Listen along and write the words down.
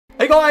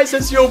Hey guys,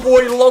 it's your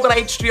boy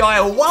LOGinHDi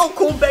and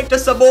welcome back to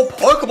some more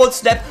Pokemon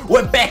Snap.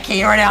 We're back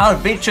here in our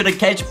adventure to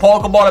catch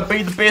Pokemon and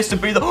be the best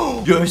and be the...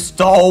 You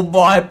stole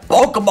my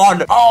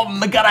Pokemon! Oh, I'm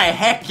gonna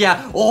hack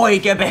ya! Oi,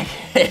 get back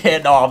here!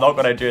 No, I'm not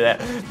gonna do that.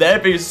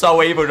 That'd be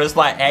so evil, just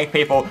like hack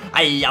people.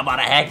 Hey, I'm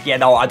gonna hack ya!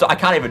 No, I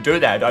can't even do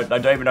that. I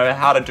don't even know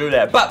how to do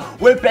that. But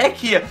we're back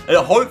here and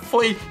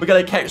hopefully we're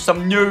gonna catch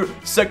some new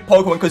sick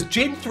Pokemon because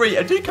Gen 3,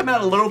 it did come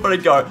out a little bit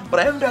ago, but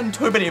I haven't done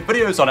too many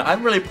videos on it. I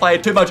haven't really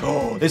played too much.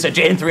 Oh, there's a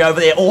Gen 3 over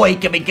there. Oi,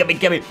 gimme.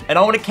 And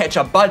I want to catch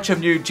a bunch of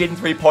new Gen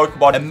 3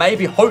 Pokemon and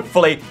maybe,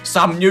 hopefully,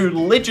 some new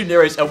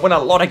legendaries and win a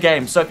lot of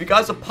games. So if you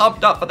guys are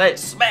pumped up for that,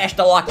 smash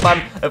the like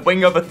button. If we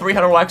can go over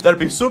 300 likes, that'd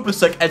be super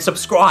sick. And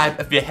subscribe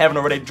if you haven't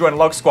already. Join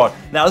Log Squad.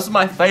 Now, this is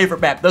my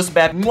favorite map. This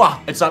map, mwah,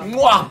 it's a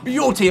mwah,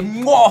 beauty,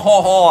 mwah,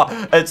 ha,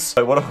 ha. It's,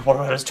 what do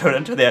I just turn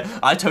into there?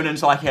 I turn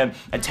into like an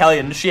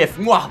Italian chef.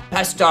 Mwah,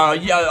 pasta,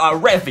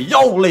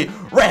 ravioli.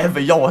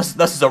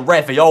 This is a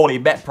ravioli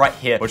map right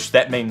here, which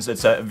that means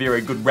it's a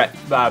very good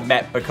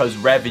map because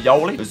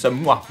ravioli is a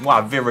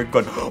very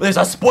good. There's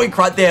a spoink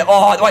right there.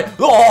 Oh, wait.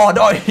 Oh,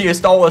 no, you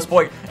stole a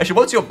spoink. Actually,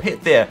 what's your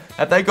pet there?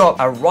 Have they got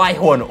a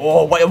Rhyhorn?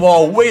 Oh, wait,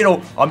 whoa,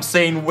 Weedle. I'm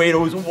seeing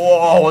Weedles.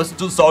 Whoa, there's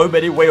just so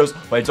many Weedles.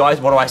 Wait, guys,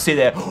 what do I see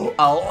there?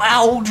 A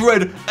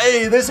Loudred.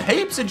 Hey, there's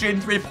heaps of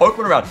Gen 3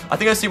 Pokemon around. I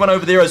think I see one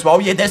over there as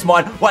well. Yeah, that's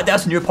mine. What?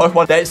 That's a new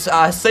Pokemon. That's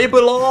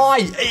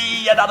Sableye.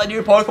 Hey, another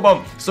new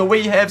Pokemon. So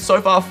we have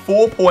so far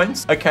 4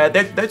 points. Okay,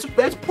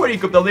 that's pretty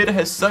good. The leader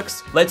has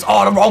 6.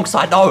 Oh, the wrong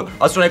side. No,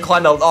 I was trying to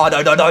climb the... Oh,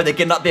 no, they're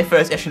getting up there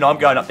first. Actually, no, I'm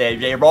going up there.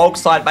 Yeah, wrong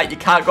side, mate. You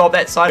can't go up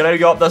that side. You gotta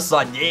go up this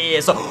side. Yeah,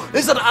 so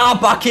there's an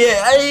Arbok here.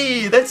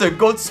 Hey, that's a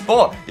good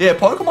spot. Yeah,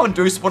 Pokemon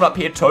do spawn up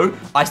here too.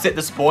 I set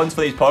the spawns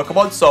for these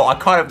Pokemon, so I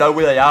kind of know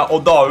where they are,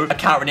 although I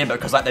can't remember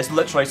because like they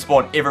literally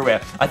spawn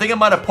everywhere. I think I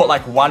might have put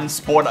like one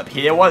spawn up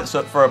here once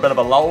for a bit of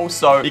a lull,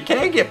 so you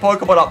can get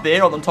Pokemon up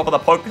there on the top of the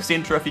Poke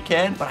Center if you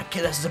can, but I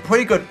guess this is a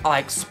pretty good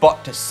like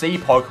spot to see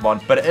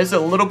Pokemon, but it is a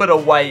little bit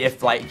away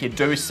if like you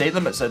do see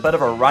them. It's a bit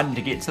of a run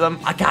to get to them.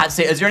 I can't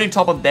see. Is there any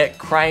top of that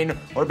crane?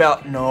 What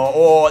about, no,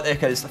 oh,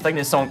 okay, I think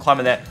there's someone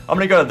climbing that. I'm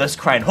gonna go to this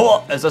crane.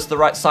 Oh, is this the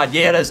right side?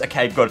 Yeah, it is.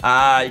 Okay, good.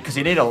 Because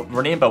you need to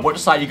remember which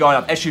side you're going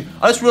up. Actually,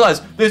 I just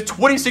realized there's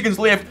 20 seconds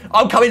left.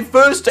 I'm coming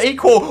first to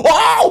equal.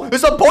 Oh,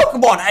 there's a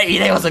Pokemon. Hey,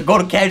 that was a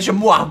good catch.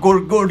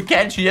 Good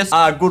catch, yes.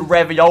 Good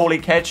ravioli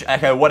catch.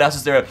 Okay, what else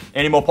is there?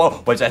 Any more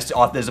Pokemon?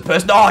 Wait, there's a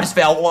person. Oh, I just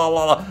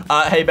fell.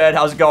 Hey, man,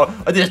 how's it going?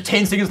 There's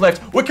 10 seconds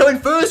left. We're coming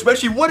first. We're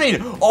actually winning.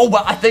 Oh,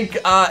 but I think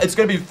it's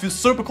gonna be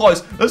super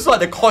close. This is like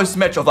the closest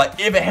match I've like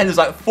ever had. There's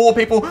like 4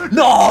 people.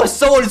 No,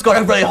 someone's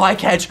got a really high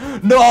catch.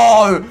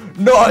 No,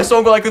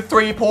 someone got like a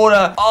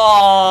 3-pointer.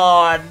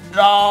 Oh,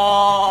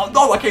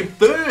 no, I came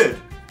third.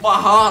 My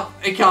heart,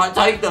 it can't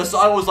take this.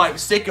 I was like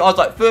second. I was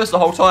like first the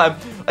whole time.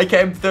 I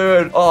came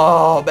third.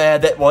 Oh man,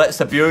 that's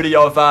the beauty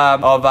of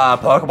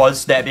Pokemon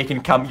Snap. You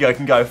can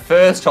go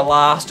first to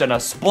last in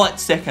a split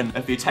second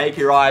if you take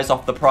your eyes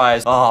off the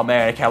prize. Oh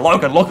man, okay,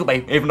 Logan, look at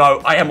me. Even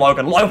though I am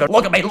Logan,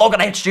 look at me,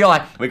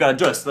 LOGinHDi. We're gonna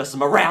just this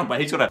him around,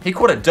 but he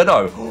caught a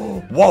Ditto.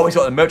 Whoa, he's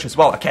got the merch as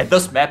well. Okay,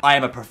 this map, I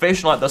am a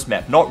professional at this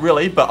map. Not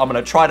really, but I'm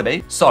gonna try to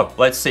be. So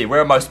let's see, where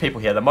are most people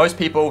here? The most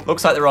people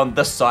looks like they're on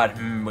this side.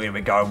 Where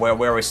we go? Where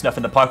are we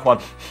sniffing the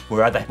Pokemon?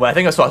 Where are they? Well, I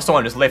think I saw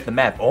someone just left the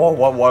map. Oh,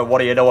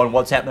 what are you doing?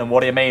 What's happening?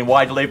 What do you mean?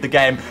 Why'd you leave the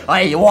game?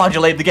 Hey, why'd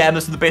you leave the game?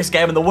 This is the best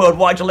game in the world.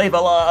 Why'd you leave it?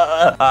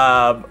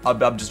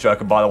 I'm just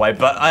joking, by the way,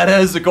 but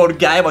it is a good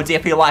game. I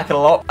definitely like it a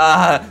lot.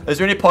 Is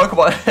there any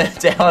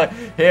Pokemon down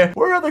here?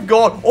 Where are they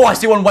gone? Oh, I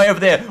see one way over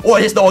there. Oh,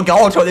 there's no one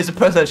going to it. There's a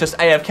person that's just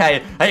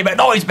AFK. Hey, man,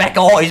 no, he's back.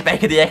 Oh, he's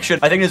back in the action.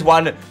 I think there's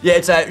one. Yeah,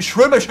 it's a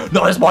Shroomish.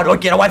 No, there's one.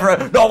 Get away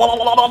from it. No,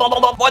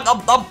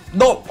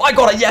 I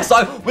got it. Yes,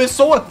 there's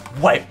someone.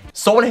 Wait,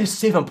 someone has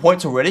 7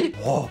 points already?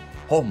 Whoa.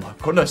 Oh my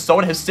goodness,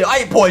 someone has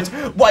 8 points.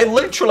 Why,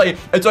 literally,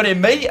 it's only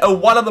me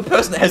and one other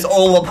person that has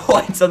all the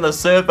points in the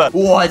server.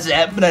 What's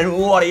happening?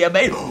 What do you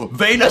mean?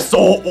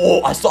 Venusaur.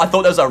 Oh, I thought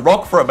there was a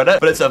rock for a minute,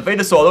 but it's a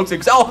Venusaur. It looks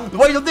like, oh,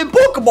 wait, the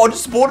Pokemon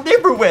just spawned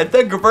everywhere.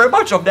 Thank you very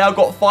much. I've now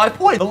got 5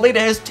 points. The leader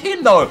has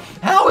 10 though.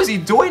 How is he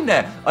doing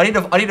that? I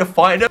need to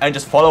find him and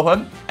just follow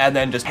him and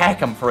then just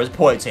hack him for his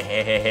points.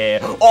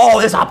 Oh,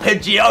 there's a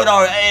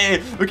Pidgeotto.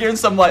 Hey, we're getting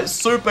some like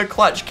super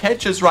clutch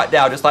catches right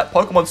now. Just like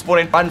Pokemon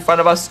spawning right in front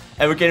of us.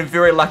 And we're getting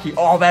very lucky.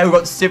 Oh man, we've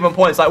got 7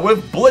 points. Like we've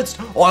blitzed.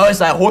 Oh, there's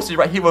that horsey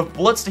right here. We've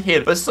blitzed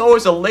ahead. But so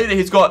is the leader.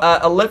 He's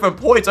got 11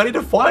 points. I need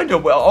to find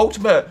him. Well,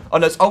 Ultimate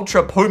on this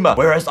Ultra Puma.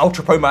 Where is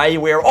Ultra Puma?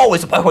 Oh,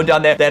 there's a Pokemon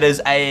down there. That is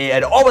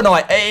an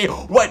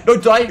Omanite. Wait, no,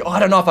 I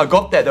don't know if I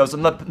got that. There was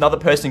another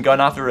person going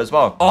after it as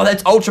well. Oh,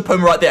 that's Ultra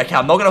Puma right there. Okay,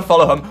 I'm not gonna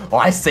follow him. Oh,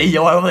 I see you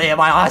over there,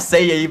 mate. I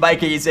see you,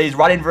 mate. He's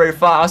running very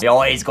fast.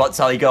 Oh, he got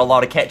a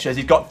lot of catches.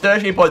 He's got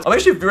 13 points. I'm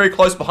actually very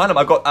close behind him.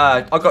 I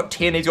got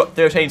 10. He's got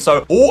 13.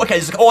 So, oh,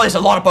 okay.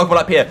 There's a lot of Pokemon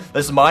up here.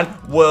 This is mine.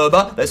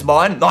 Werber. That's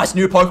mine. Nice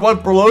new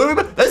Pokemon. Bloom.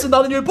 There's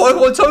another new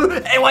Pokemon too.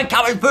 And we're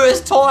coming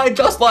first time,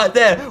 just like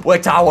that. We're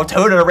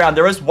turning it around.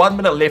 There is 1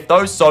 minute left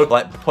though, so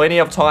like plenty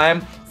of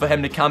time for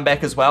him to come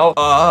back as well.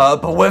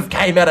 But we've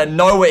came out of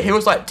nowhere. He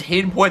was like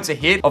 10 points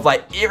ahead of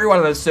like everyone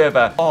on the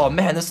server. Oh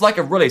man, this is like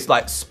a really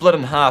like split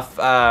in half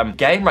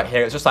game right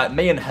here. It's just like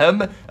me and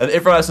him, and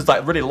everyone else is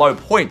like really low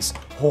points.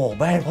 Oh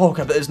man,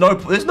 okay, there's no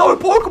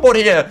Pokemon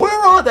here. Where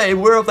are they?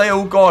 Where have they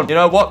all gone? You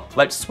know what?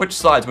 Let's switch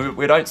sides.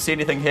 We don't see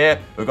anything here.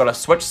 We've got to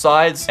switch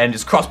sides and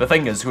just cross my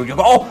fingers.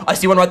 Oh, I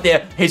see one right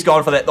there. He's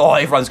going for that. Oh,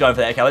 everyone's going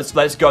for that. Okay,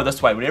 let's go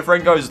this way. When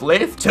everyone goes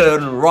left,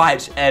 turn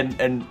right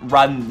and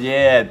run.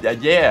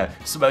 Yeah.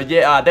 So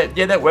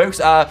that works.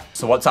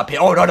 So what's up here?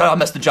 Oh no, I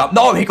missed the jump.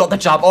 No, he got the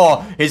jump.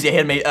 Oh, he's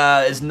ahead of me.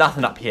 There's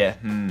nothing up here.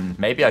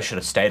 Maybe I should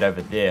have stayed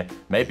over there.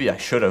 Maybe I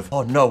should have.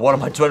 Oh no, what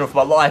am I doing with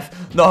my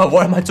life? No,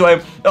 what am I doing?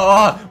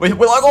 Oh, we're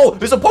like, oh,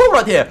 there's a Pokemon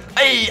right here.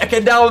 Hey, okay,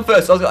 now I'm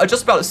first. I was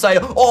just about to say,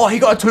 oh, he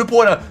got a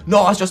 2-pointer.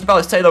 No, I was just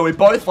about to say, though, we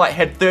both, like,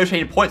 had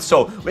 13 points,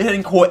 so we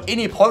hadn't caught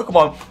any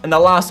Pokemon in the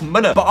last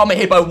minute. But I'm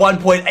ahead by 1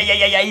 point.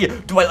 Hey.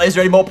 Wait, is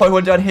there any more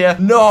Pokemon down here?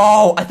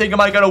 No, I think, am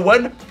I going to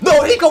win?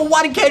 No, he got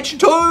 1 catch,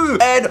 too.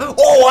 And,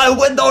 oh, I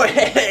win, though.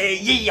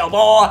 Yeah,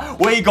 boy.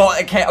 We got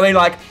a catch. I mean,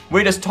 like,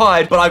 we just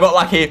tied, but I got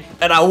lucky,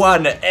 and I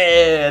won.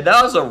 And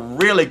that was a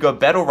really good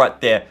battle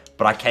right there.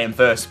 But I came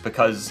first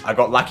because I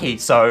got lucky.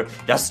 So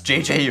just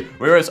GG.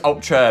 Where is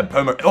Ultra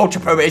Puma?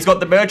 He's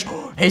got the merch.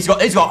 He's got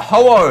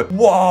Ho-Oh.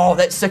 Whoa,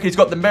 that's sick. He's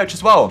got the merch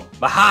as well.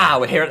 Aha,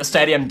 we're here at the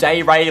stadium.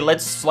 Day ready.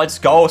 Let's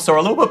go. So we're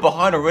a little bit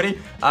behind already.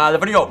 They've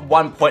only got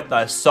 1 point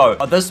though. So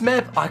this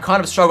map, I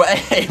kind of struggle.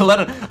 Hey,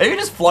 Lennon, are you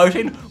just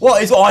floating?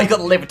 What is? Oh, he got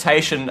the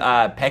levitation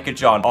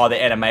package on. Oh,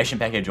 the animation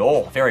package.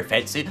 Oh, very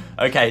fancy.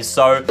 Okay,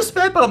 so this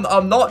map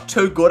I'm not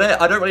too good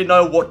at. I don't really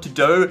know what to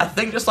do. I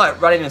think just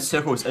like running in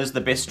circles is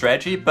the best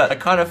strategy, but I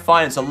kind of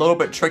find it's a little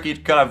bit tricky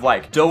to kind of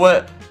like do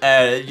it.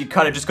 You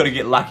kind of just got to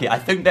get lucky. I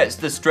think that's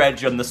the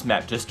strategy on this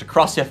map, just to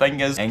cross your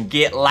fingers and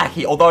get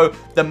lucky. Although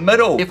the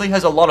middle definitely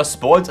has a lot of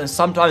spawns, and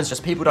sometimes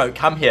just people don't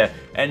come here,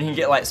 and you can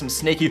get like some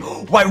sneaky.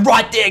 Wait,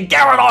 right there,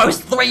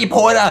 Gyarados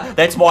 3-pointer.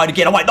 That's mine to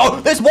get away.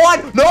 No, that's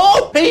mine.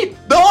 No, he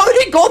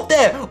got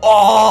that.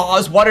 Oh, I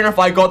was wondering if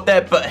I got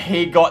that, but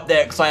he got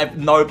that because I have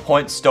no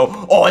points still.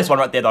 Oh, there's one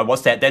right there though.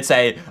 What's that? That's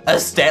a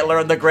Statler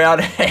in the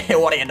ground.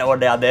 What are you doing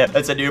down there?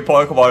 That's a new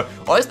Pokemon.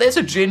 Oh, that's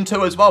a Gen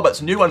 2 as well, but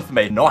it's a new one for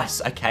me.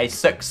 Nice. Okay,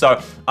 6.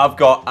 So I've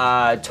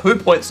got 2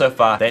 points so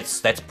far.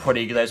 That's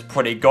pretty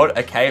good.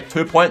 Okay,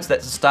 2 points.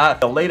 That's a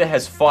start. The leader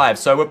has 5,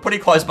 so we're pretty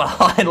close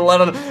behind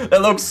Lennon.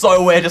 It looks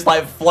so weird, just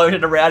like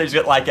floating around. He's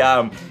got like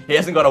he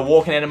hasn't got a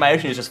walking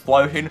animation. He's just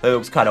floating. It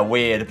looks kind of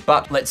weird.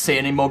 But let's see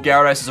any more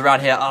Gyaradoses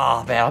around here.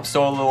 Oh man, I'm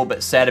still a little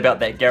bit sad about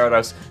that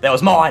Gyarados. That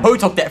was mine. Who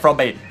took that from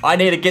me? I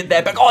need to get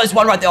that back. Oh, there's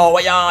one right there. Oh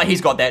wait,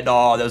 he's got that.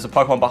 No, there's a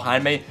Pokemon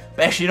behind me.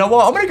 But actually, you know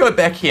what? I'm gonna go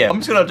back here. I'm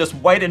just gonna just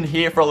wait in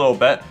here for a little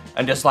bit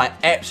and just like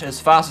act as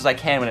fast as I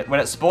can. When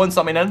it spawns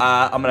something in,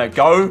 I'm gonna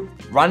go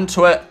run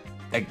to it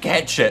and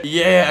catch it.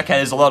 Yeah, okay,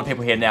 there's a lot of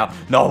people here now.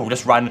 No,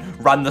 just run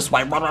this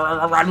way,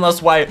 run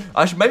this way.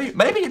 I should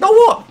maybe, you know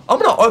what? I'm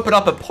gonna open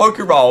up a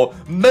Pokeroll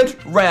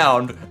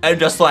mid-round and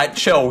just like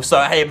chill.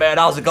 So, hey man,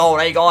 how's it going?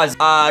 Hey guys,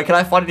 can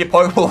I find any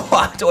Pokemon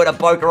while doing a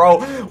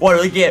Pokeroll? What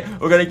do we get?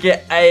 We're gonna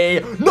get a,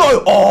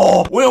 no,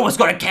 oh, we almost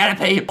got a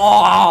Caterpie.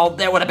 Oh,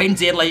 that would have been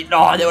deadly.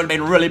 No, that would have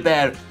been really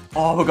bad.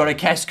 Oh, we got a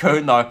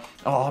Cascoon though.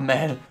 Oh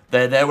man,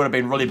 that would have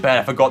been really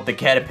bad if I got the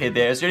Caterpie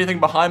there. Is there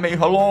anything behind me?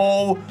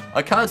 Hello?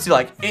 I can't see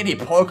like any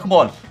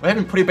Pokemon. We're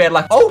having pretty bad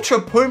luck.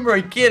 Ultra Puma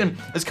again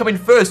is coming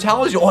first.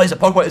 How is your, oh, there's a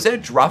Pokemon. Is that a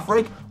Giraffe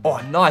ring? Oh,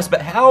 nice.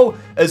 But how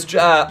is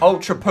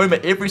Ultra Puma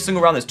every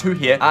single round? There's 2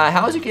 here.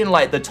 How is he getting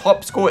like the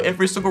top score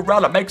every single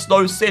round? It makes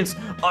no sense.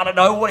 I don't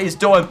know what he's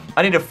doing.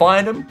 I need to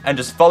find him and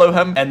just follow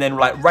him and then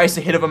like race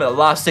ahead of him at the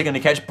last second to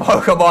catch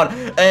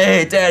Pokemon.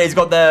 Hey, Dad, he's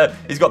got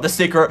the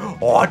secret.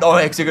 Oh, no,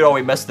 actually, oh,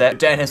 we missed that.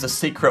 Dan has the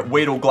secret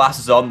Weedle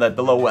glasses on, the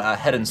little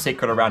hidden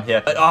secret around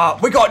here. We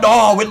lost.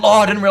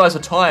 I didn't realize the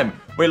time.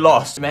 We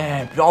lost.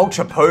 Man,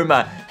 Ultra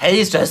Puma,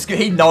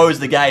 he knows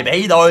the game.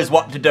 He knows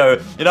what to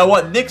do. You know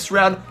what? Next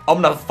round,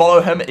 I'm gonna follow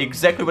him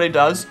exactly what he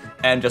does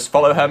and just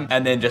follow him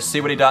and then just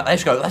see what he does.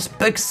 Let's go. That's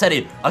Big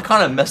City. I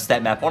kind of missed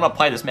that map. I want to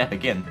play this map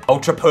again.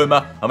 Ultra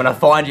Puma, I'm gonna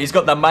find you. He's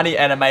got the money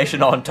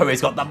animation on too.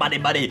 He's got the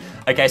money.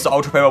 Okay, so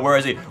Ultra Puma, where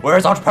is he? Where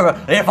is Ultra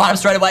Puma? I need to find him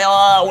straight away.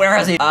 Oh, where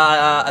is he?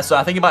 So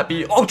I think it might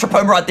be Ultra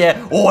Puma right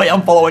there. Oh,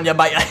 I'm following you,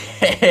 mate.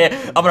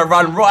 I'm gonna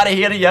run right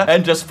ahead of you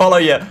and just follow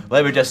you.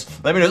 Let me just,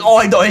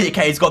 oh, no,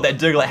 okay, he's got that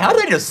Diglett. How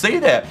did he just see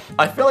that?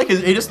 I feel like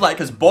he just like,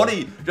 his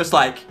body just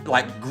like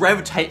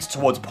gravitates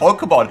towards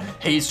Pokemon.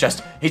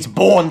 He's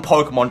born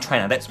Pokemon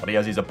trainer. That's what he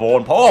is. He's a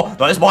born Oh,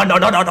 no, that's mine. No.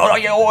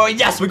 Oh,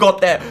 yes, we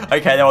got that.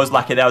 Okay, that was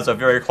lucky. That was a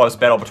very close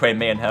battle between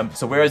me and him.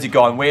 So where is he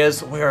going?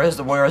 Where's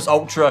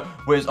Ultra?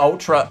 Where's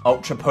Ultra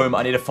Puma?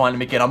 I need to find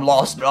him again. I'm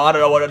lost. I don't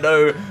know what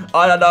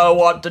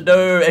to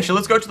do. Actually,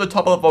 let's go to the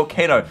top of the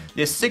volcano.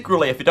 There's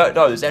secretly, if you don't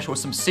know, there's actual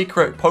some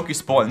secret Poke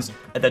spawns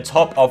at the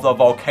top of the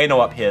volcano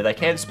up here. They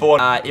can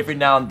spawn every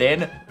now and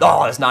then.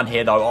 Oh, there's none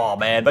here though. Oh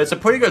man, but it's a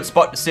pretty good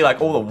spot to see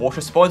like all the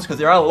water spawns because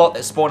there are a lot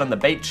that spawn on the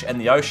beach and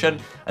the ocean,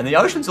 and the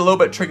ocean's a little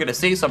bit tricky to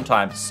see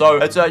sometimes. So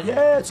it's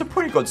a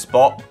pretty good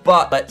spot.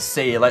 But let's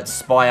see, let's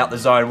spy out the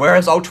zone. Where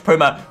is Ultra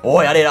Puma? Oh,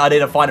 I need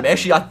to find him.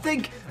 Actually, I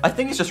think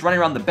he's just running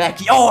around the back.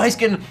 Oh, he's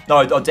getting...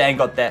 No, oh, Dan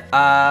got that.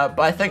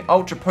 But I think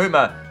Ultra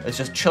Puma is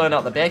just chilling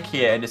out the back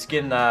here and just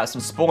getting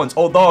some spawns.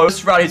 Although,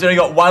 this round, he's only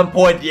got 1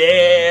 point.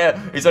 Yeah!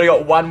 He's only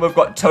got 1. We've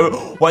got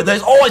 2. Wait,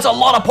 there's a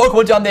lot of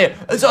Pokemon down there.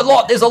 There's a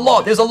lot.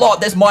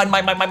 There's mine.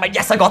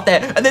 Yes, I got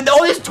that. And then,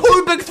 oh, there's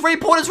 2 big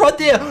 3-pointers right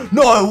there.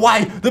 No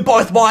way. They're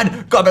both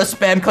mine. Got a bit of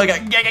spam clicker.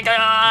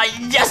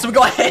 Yes, we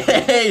got...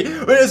 Hey!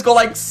 We just got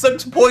like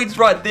 6 points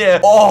right there.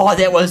 Oh,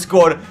 that was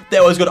good.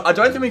 That was good. I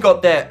don't think we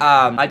got that.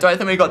 I don't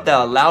think we got the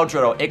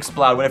Loudred or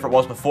Exploud, whatever it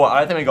was before. I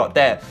don't think we got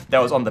that. That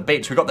was on the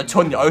beach. We got the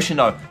 2 in the ocean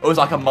though. It was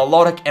like a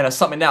melodic and a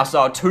something else.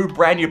 So 2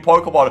 brand new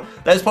Pokemon.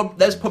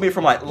 That's put me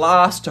from like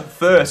last to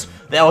first.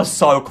 That was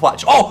so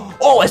clutch.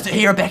 Oh, it's the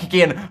hero back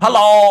again.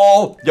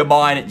 Hello. You're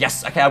mine.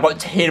 Yes. Okay, I've got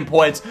 10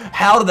 points.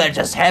 How did that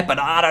just happen?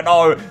 I don't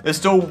know. There's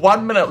still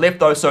 1 minute left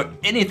though, so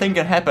anything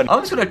can happen. I'm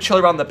just gonna chill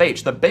around the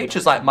beach. The beach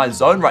is like my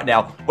zone right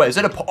now. Wait, is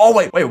it a... Oh,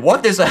 wait,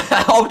 what? There's a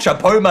Ultra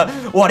Puma.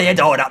 What are you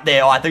doing up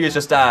there? Oh, I think it's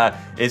just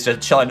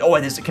chilling. Oh,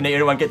 can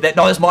anyone get that?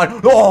 No, it's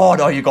mine. Oh,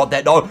 no, you got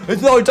that. No,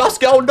 it's no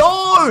Duskull.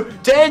 No,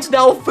 Dan's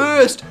now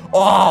first.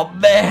 Oh,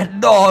 man,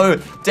 no.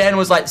 Dan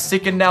was like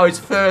second, now he's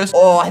first.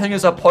 Oh, I think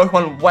there's a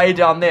Pokemon way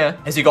down there.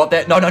 Has he got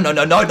that? No. Come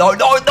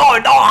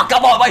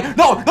on, wait.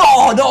 No,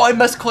 I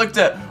misclicked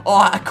it. Oh,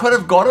 I could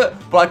have got it,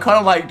 but I kind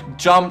of like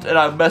jumped and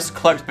I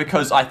misclicked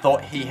because I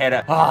thought he had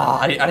it.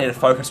 I need to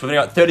focus. We've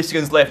only got 30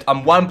 seconds left.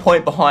 I'm 1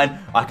 point behind.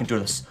 I can do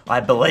this. I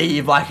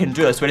believe I can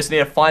do this. We just need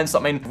to find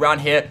something around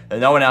here that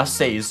no one else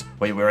sees.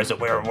 Wait, where is it?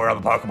 Where are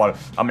the Pokemon?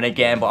 I'm gonna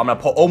gamble. I'm gonna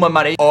put all my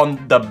money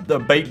on the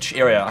beach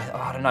area.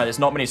 I don't know. There's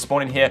not many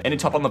spawning here. Any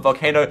top on the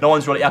volcano. No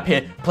one's really up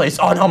here. Please.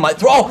 Oh, no, my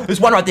throw. Oh,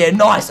 there's one right there.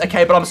 Nice.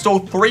 Okay, but I'm still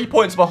 3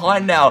 points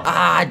behind now.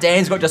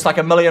 Dan's got just like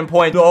 1,000,000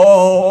 points.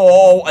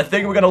 Oh, I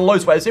think we're gonna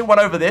lose. Wait, is there one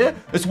over there?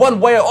 There's one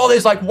way. Oh,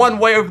 there's like one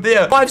way over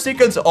there. 5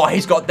 seconds. Oh,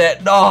 he's got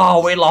that.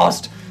 No, we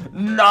lost.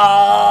 No!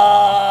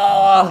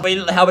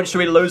 How much did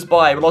we lose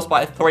by? We lost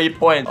by 3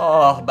 points.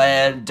 Oh,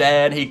 man.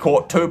 Dan, he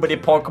caught too many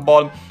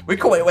Pokemon.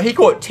 He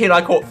caught 10,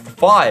 I caught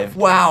 5.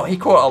 Wow, he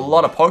caught a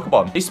lot of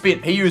Pokemon.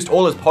 He used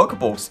all his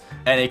Pokeballs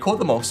and he caught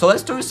them all. So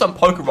let's do some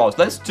Poke Rolls.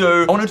 I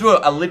want to do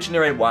a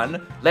legendary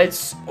one.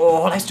 Let's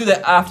do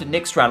that after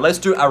next round. Let's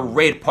do a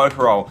red Poke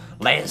Roll.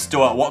 Let's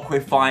do it. What can we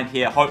find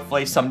here?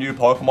 Hopefully some new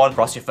Pokemon.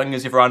 Cross your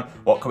fingers, everyone.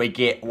 What can we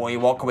get?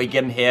 What can we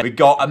get in here? We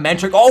got a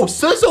Mantric. Oh,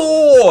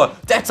 Scizor!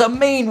 That's a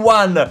mean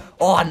one.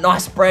 Oh,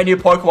 nice brand new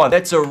Pokemon.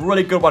 That's a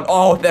really good one.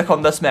 Oh, back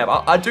on this map.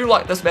 I do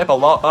like this map a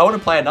lot. I want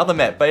to play another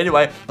map. But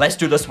anyway, let's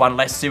do this one.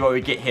 Let's see what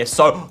we get here.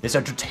 So, there's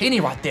a Dratini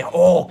right there.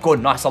 Oh,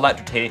 good. Nice. I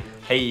like Dratini.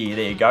 Hey,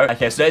 there you go.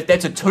 Okay, so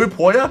that's a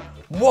 2-pointer.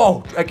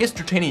 Whoa, I guess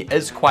Dratini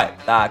is quite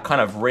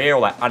kind of rare or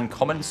like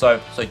uncommon,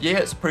 so yeah,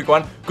 it's a pretty good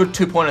one. Good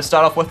 2-pointer to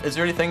start off with. Is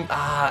there anything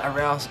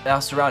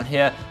else around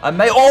here?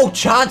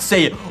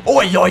 Chansey!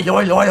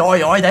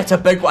 Oi, that's a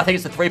big one. I think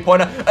it's a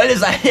 3-pointer.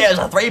 It's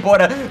a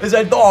 3-pointer.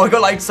 I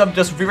got like some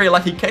just very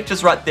lucky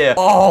catches right there.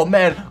 Oh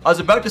man, I was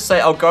about to say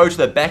I'll go to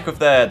the back of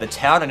the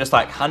town and just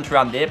like hunt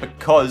around there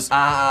because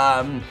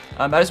I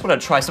just want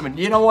to try something.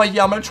 You know what?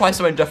 Yeah, I'm gonna try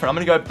something different. I'm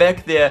gonna go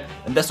back there,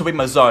 and this will be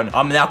my zone.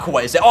 I'm now cool.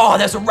 Is there? Oh,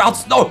 there's a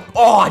route. No.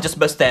 Oh, I just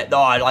missed that. No,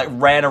 I like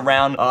ran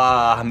around.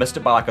 I missed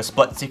it by like a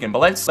split second. But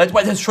let's wait.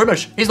 There's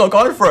Shroomish. He's not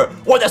going for it.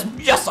 What?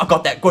 Yes, I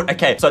got that. Good.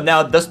 Okay. So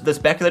now this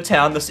back of the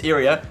town, this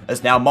area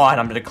is now mine.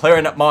 I'm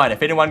declaring it mine.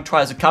 If anyone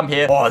tries to come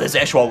here, there's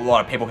actually a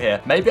lot of people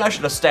here. Maybe I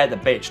should have stayed at the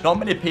beach. Not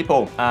many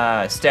people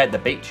stay at the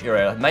beach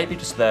area. Maybe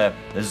just the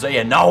zoo.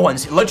 Yeah,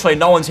 literally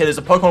no one's here. There's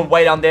a Pokemon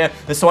way down there.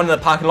 There's someone in the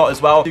parking lot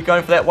as well. You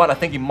going for that one? I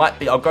think you might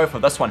be. I'll go for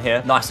this one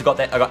here. Nice. I got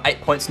that. I got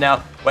 8 points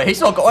now. Wait, he's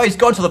not. He's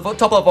gone to the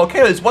top of the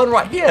volcano. There's one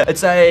right here.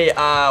 It's a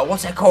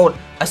what's that called?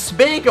 A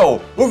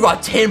Smeagol. We've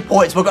got 10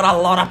 points. We've got a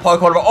lot of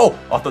Pokemon. Oh,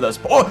 I thought that was...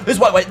 Oh, there's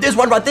one. Wait, there's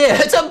one right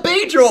there. It's a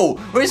Beedrill.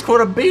 We just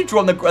caught a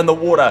Beedrill in the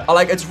water.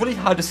 It's really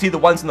hard to see the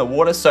ones in the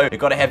water, so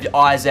you've got to have your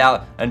eyes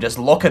out and just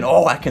looking.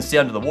 Oh, I can see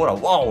under the water.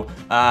 Whoa.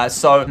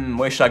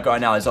 Where should I go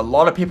now? There's a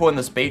lot of people in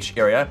this beach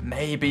area.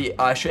 Maybe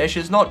I should...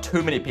 Actually, there's not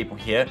too many people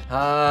here.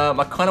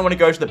 I kind of want to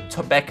go to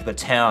the back of the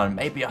town.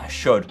 Maybe I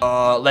should.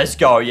 Let's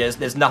go. Yes,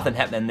 there's nothing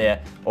happening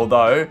there.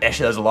 Although,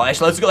 actually, there's a lot.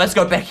 Actually, let's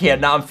go back here.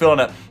 Now I'm feeling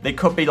it. There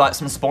could be like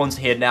some spawns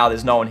here now.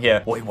 There's no one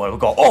here. Wait, what have we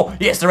got? Oh,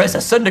 yes, there is a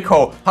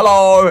Cyndaquil.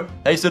 Hello.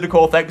 Hey,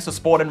 Cyndaquil. Thanks for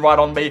spawning right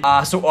on me.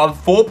 So I'm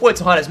 4 points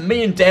behind. It's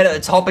me and Dan at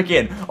the top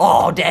again.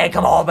 Oh, Dan,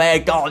 come on,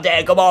 man. Go on,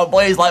 Dan, come on.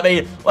 Please, let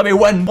me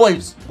win,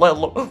 please.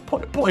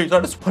 Please,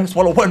 I just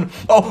want to win.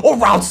 Oh,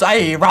 Routes.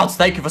 Hey, Routes,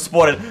 thank you for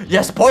spawning.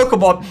 Yes,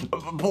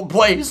 Pokemon.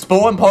 Please,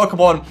 spawn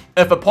Pokemon.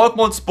 If a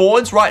Pokemon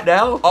spawns right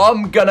now, now,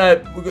 I'm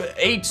gonna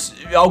eat.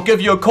 I'll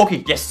give you a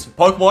cookie. Yes,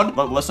 Pokemon.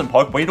 Listen,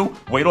 Weedle,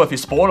 if you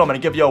spawn, I'm gonna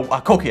give you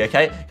a cookie,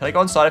 okay? Can I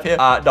go inside of here?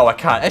 No, I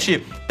can't.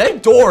 Actually,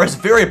 that door is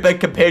very big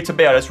compared to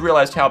me. I just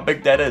realized how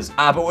big that is.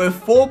 But we're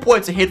 4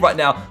 points ahead right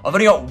now. I've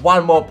only got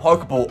one more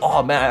Pokeball.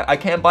 Oh, man, I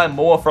can buy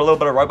more for a little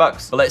bit of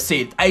Robux. But let's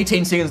see,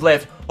 18 seconds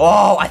left.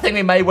 Oh, I think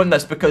we may win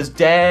this because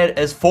Dad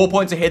is 4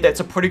 points ahead. That's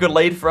a pretty good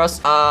lead for us.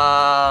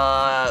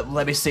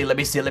 Let me see.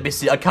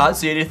 I can't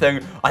see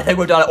anything. I think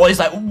we've done it. Oh, there's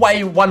like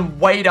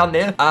way down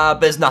there.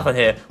 But there's nothing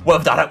here.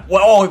 We've done it.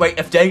 Oh, wait,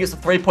 if Dan gets a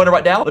 3-pointer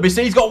right now, let me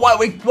see. He's got one.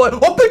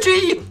 Oh,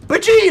 Pidgey.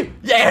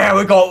 Yeah,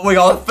 we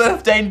got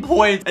 15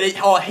 points. And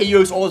he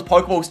used all his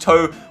Pokeballs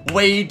too.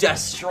 We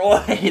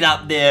destroyed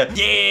up there.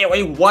 Yeah,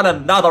 we won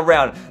another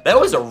round. That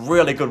was a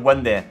really good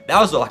win there. That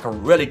was like a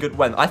really good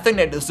win. I think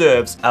that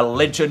deserves a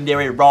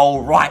legendary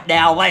roll right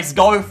now. Let's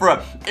go for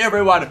it.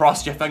 Everyone,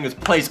 cross your fingers,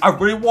 please. I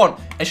really want.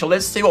 Actually,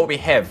 let's see what we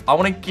have. I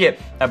want to get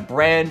a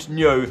brand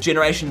new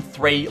Generation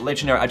 3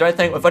 legendary. I don't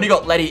think we've only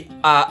got Lady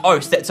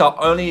Oast. That's our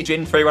only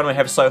Gen 3 one we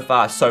have so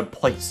far. So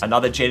please,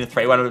 another Gen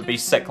 3 one would be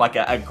sick, like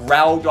a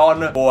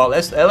Groudon. Or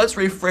let's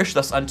refresh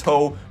this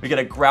until we get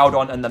a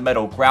Groudon in the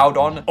middle.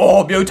 Groudon.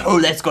 Oh,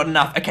 Mewtwo. That's good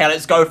enough. Okay,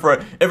 let's go for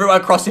it.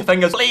 Everyone, cross your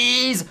fingers,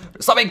 please.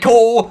 Something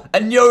cool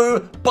and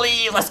new,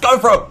 please. Let's go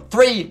for it.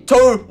 3,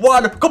 2,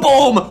 1.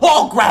 Kaboom!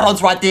 Oh,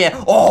 Groudon's right there.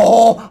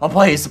 Oh,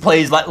 please,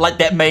 like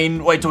that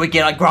mean. Wait till we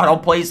get a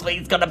Groudon, please.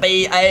 It's gonna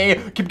be a.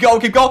 Keep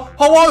going.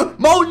 Hello,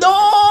 Mo, no!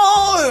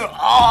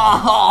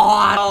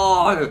 Oh,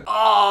 no.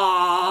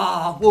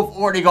 Oh, we've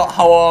already got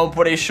Ho, I'm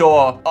pretty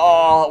sure.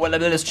 Oh, well,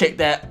 let me just check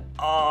that.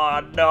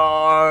 Oh,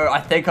 no.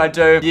 I think I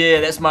do.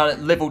 Yeah, that's my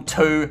level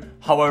 2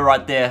 Ho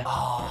right there. Oh,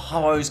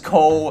 Ho's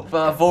cool,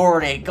 but I've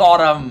already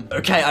got him.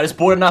 Okay, I just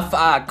bought enough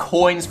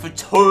coins for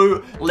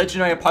 2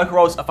 legendary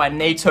Pokerolls if I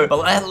need to. But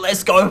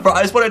let's go for it.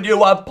 I just want a new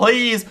one,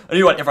 please. A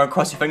new one. Everyone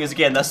cross your fingers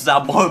again. This is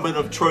our moment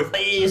of truth.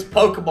 Please,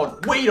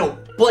 Pokemon. Weedle.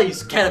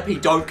 Please,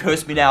 Caterpie, don't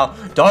curse me now.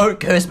 Don't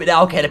curse me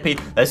now, Caterpie.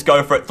 Let's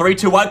go for it. 3,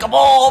 2, 1. Come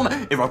on.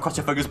 Everyone cross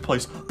your fingers,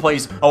 please.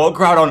 Please. I want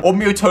Groudon or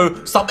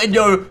Mewtwo. Something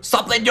new.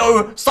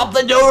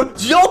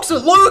 Jokes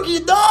and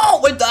Luigi.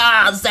 No. With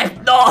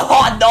Zap.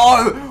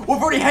 No.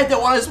 We've already had that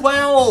one as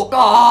well.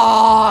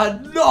 Oh,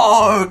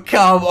 no.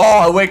 Come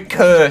on. We're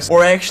cursed.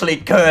 We're actually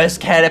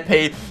cursed.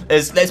 Caterpie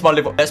that's my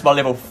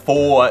level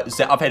 4.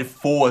 I've had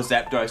 4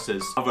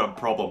 Zapdoses. I've got a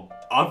problem.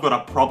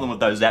 with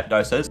those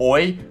Zapdoses.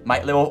 Oi,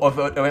 mate,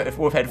 if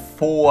we've had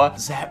 4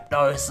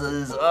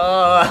 Zapdoses.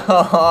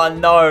 Oh,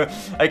 no.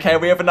 Okay,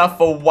 we have enough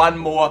for one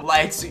more.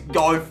 Let's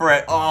go for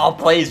it. Oh,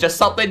 please, just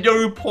something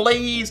new,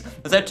 please.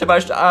 Is that too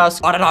much to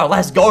ask? I don't know.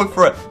 Let's go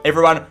for it.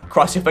 Everyone,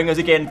 cross your fingers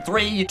again.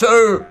 3,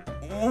 2,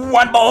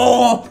 1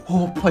 more.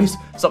 Oh, please,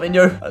 something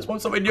new. I just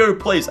want something new,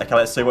 please. Okay,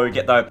 let's see what we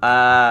get, though.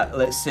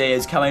 Let's see.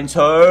 It's coming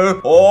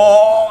to.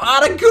 Oh,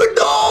 Articuno!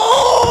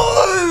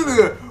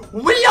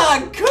 We are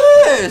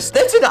cursed!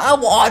 That's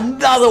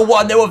another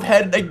one that we've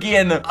had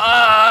again.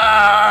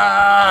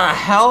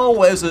 How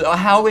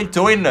are we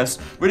doing this?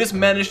 We just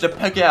managed to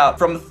pick out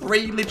from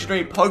 3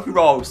 legendary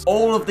Pokerolls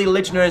all of the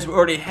legendaries we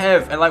already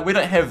have. And like, we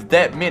don't have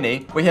that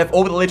many. We have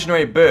all the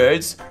legendary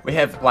birds. We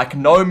have like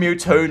no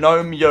Mewtwo,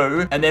 no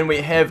Mew. And then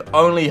we have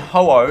only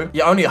Ho-Oh.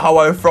 Yeah, only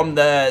Ho-Oh from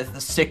the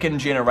 2nd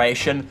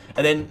generation.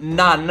 And then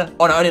none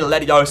on only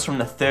Latios from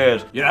the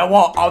 3rd. You know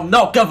what? I'm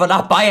not giving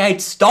up. I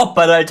ain't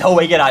stopping until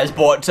we get ours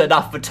bought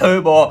enough for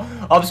 2 more.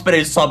 I'm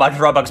spending so much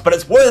Robux, but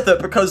it's worth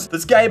it because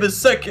this game is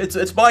sick.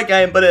 It's my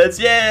game, but it's,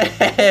 yeah.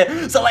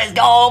 So let's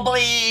go,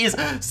 please.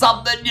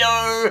 Something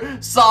new.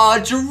 So,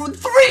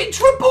 3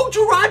 triple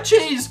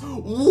Jirachis.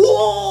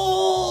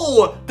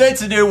 Whoa.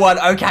 That's a new one.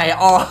 Okay,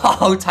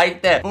 I'll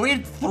take that. We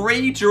had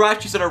 3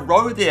 Jirachis in a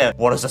row there.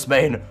 What does this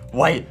mean?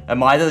 Wait,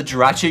 am I the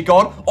Jirachi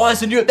gone? Oh,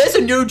 that's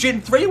a new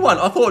Gen 3 one.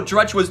 I thought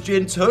Jirachi was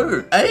Gen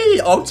 2. Hey,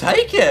 I'll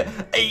take it.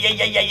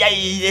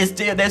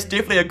 Hey, that's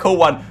definitely a cool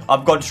one.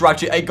 I've got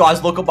Jirachi. Hey,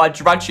 guys, look at my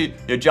Jirachi.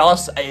 You're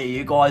jealous? Hey,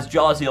 you guys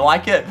jealous? You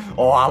like it?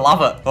 Oh, I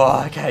love it.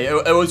 Oh, okay,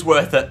 it was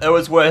worth it. It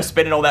was worth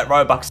spending all that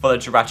Robux for the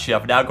Jirachi.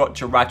 I've now got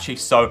Jirachi,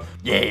 so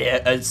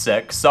yeah, it's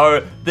sick.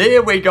 So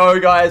there we go,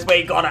 guys.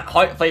 We got it.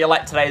 Hopefully you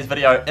liked today's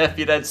video. If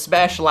you did,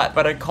 smash the like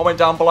button, comment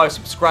down below,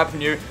 subscribe if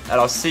you're new, and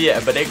I'll see you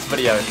in the next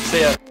video.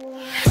 See ya.